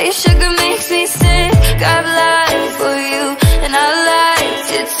 now your sugar makes me sick. I've lied for you and I liked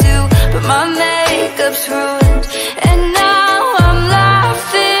it too, but my makeup's ruined and now I'm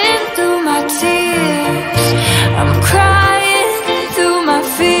laughing through my tears. I'm crying through my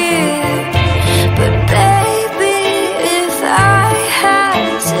fear. But baby, if I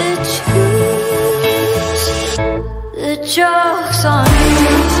had to choose, the joke's on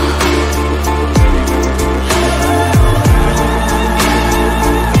you.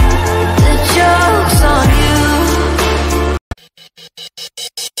 The joke's on you.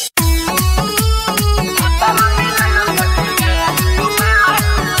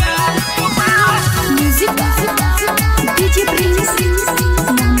 Music DJ Prince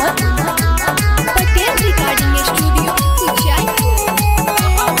Mohammed Patel Recording Studio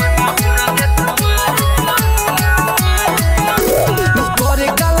Jaipur. करे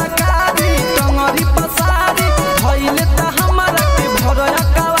कलाकारी टंगरी पसारी भइले त हमरा के भरया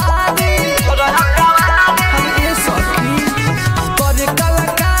कवारी ए सखी करे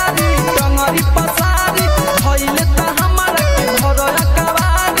कलाकारी टंगरी पसारी भइले त हमरा के भरया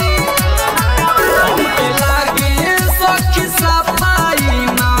कवारी हमके लागे सखी सफाई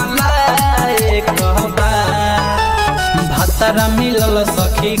ना लायक बा भातरा मिलल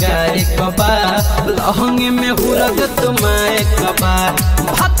सखी गाय कबा लहंगे में हुरग तुमाए कबा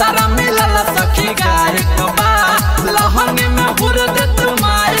भातरा मिलल सखी गाय कबा लहंगे में हुरग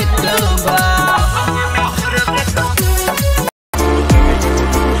तुमाए कबा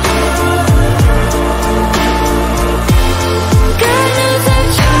God knows I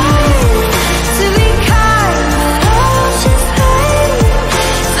tried to be kind, but I was just late.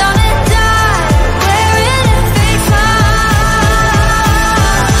 Gonna die wearing a fake smile.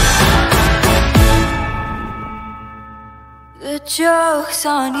 The joke's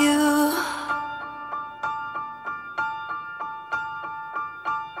on you.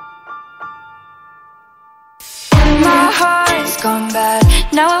 My heart's gone bad,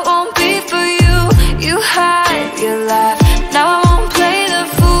 now it won't be for you. You had your laugh, now I won't play the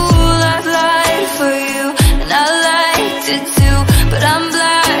fool. I've lied for you, and I liked it too, but I'm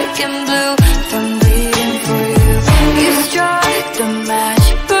black and blue from bleeding for you. You struck the match,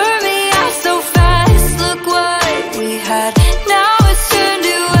 burned me out so fast. Look what we had, now it's turned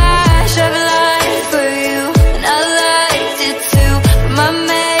to ash. I've lied for you, and I liked it too, but my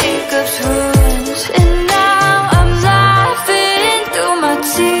makeup's ruined, and now I'm laughing through my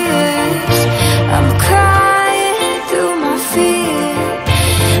tears. I'm crying through my fear.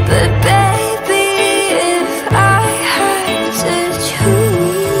 But baby, if I had to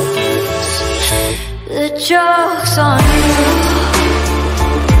choose, the joke's on you.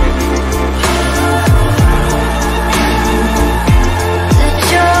 The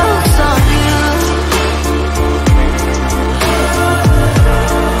joke's on you.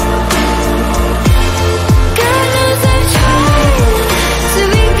 God knows I tried to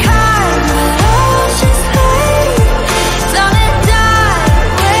be kind, but I was just late. Gonna die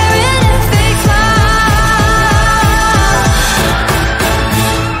wearing a fake smile.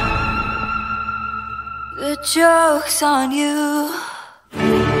 The joke's on you.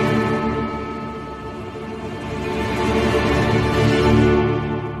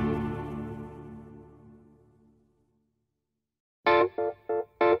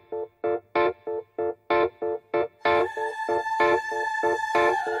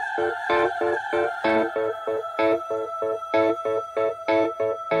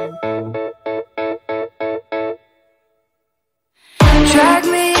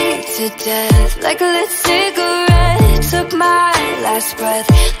 to death like a lit cigarette. Took my last breath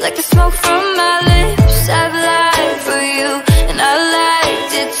like the smoke from my lips. I've lied for you and I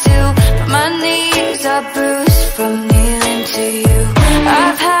liked it too, but my knees are bruised from kneeling to you.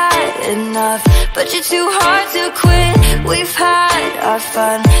 I've had enough, but you're too hard to quit. We've had our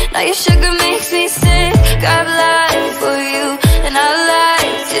fun, now your sugar makes me sick. I've lied for you and I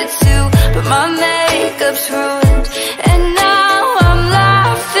liked it too, but my makeup's ruined and now I'm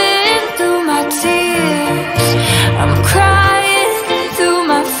laughing through my tears. I'm crying through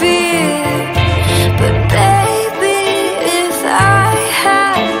my fear, but baby, if I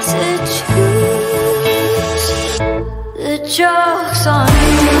had to choose, the joke's on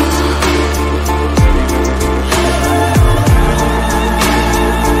you.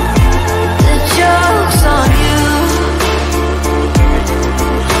 The joke's on you.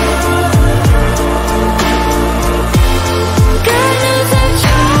 God knows I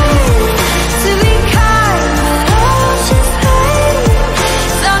tried to be kind, but I was just hate.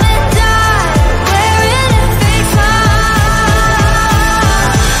 Gonna die wearing a fake smile.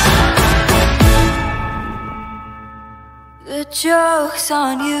 The joke's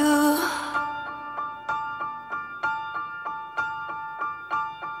on you.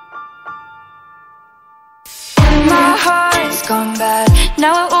 My heart's gone bad,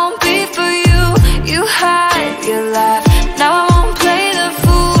 now it won't be for you. You had your laugh, now I won't play the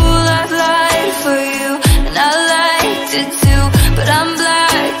fool. I've lied for you, and I liked it too, but I'm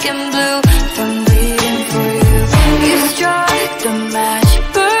black and blue from bleeding for you. You struck the match,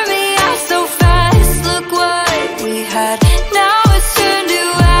 burned me out so fast. Look what we had, now it's turned to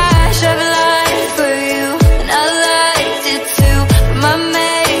ash. I've lied for you, and I liked it too, but my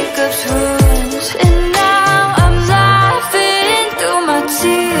makeup's ruined, and now I'm laughing through my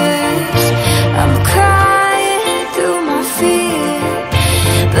tears. I'm crying through my fear,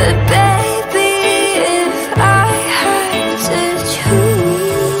 but baby, if I had to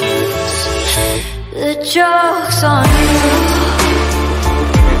choose, the joke's on you.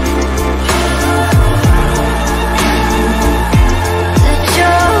 The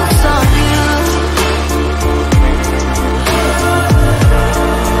joke's on you.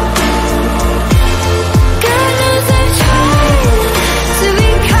 God knows I tried to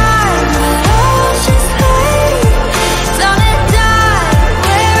be kind, but I was just hate. Gonna die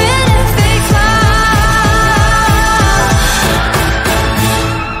wearing a fake smile.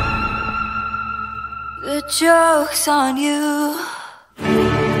 The joke's on you.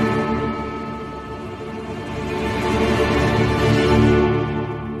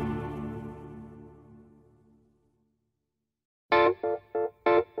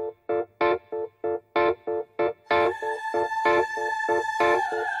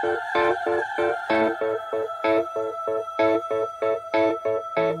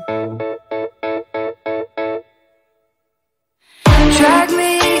 Drag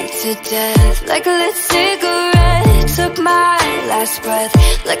me to death like a lit cigarette. Took my last breath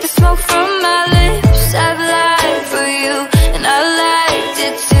like the smoke from my lips. I've lied for you and I liked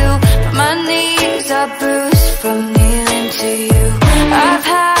it too, but my knees are bruised from kneeling to you. I've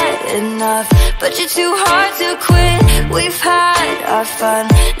had enough, but you're too hard to quit. We've had our fun,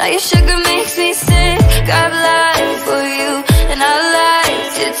 now your sugar makes me sick. I've lied for you and I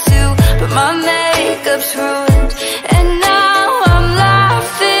liked it too, but my makeup's ruined, and now I'm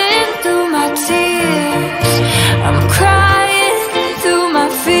laughing through my tears. I'm crying through my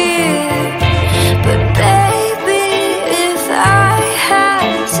fear, but baby, if I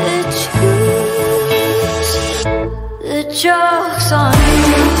had to choose, the joke's on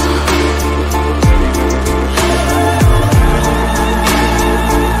you.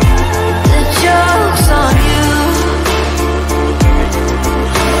 The joke's on you.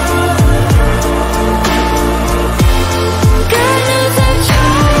 God knows I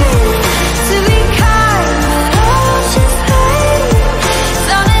tried to be kind, but I was just hate.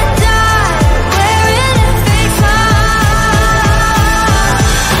 Gonna die wearing a fake smile.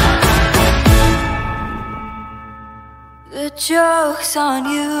 The joke's on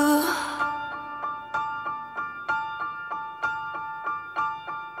you.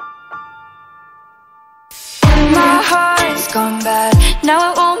 My heart's gone bad, now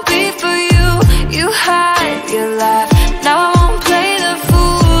it won't be for you. You had your laugh, now I won't play the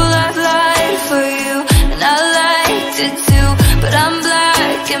fool. I've lied for you and I liked it too, but I'm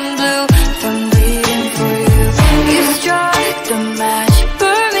black and blue from bleeding for you. You struck the match,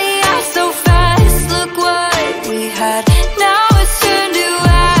 burned me out so fast. Look what we had, now it's turned to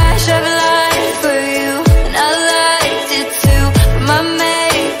ash. I've lied for you and I liked it too, but my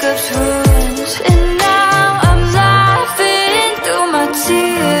makeup's ruined, and now I'm laughing through my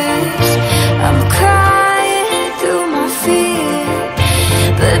tears.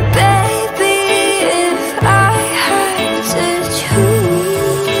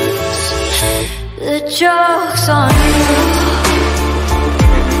 Joke's on you.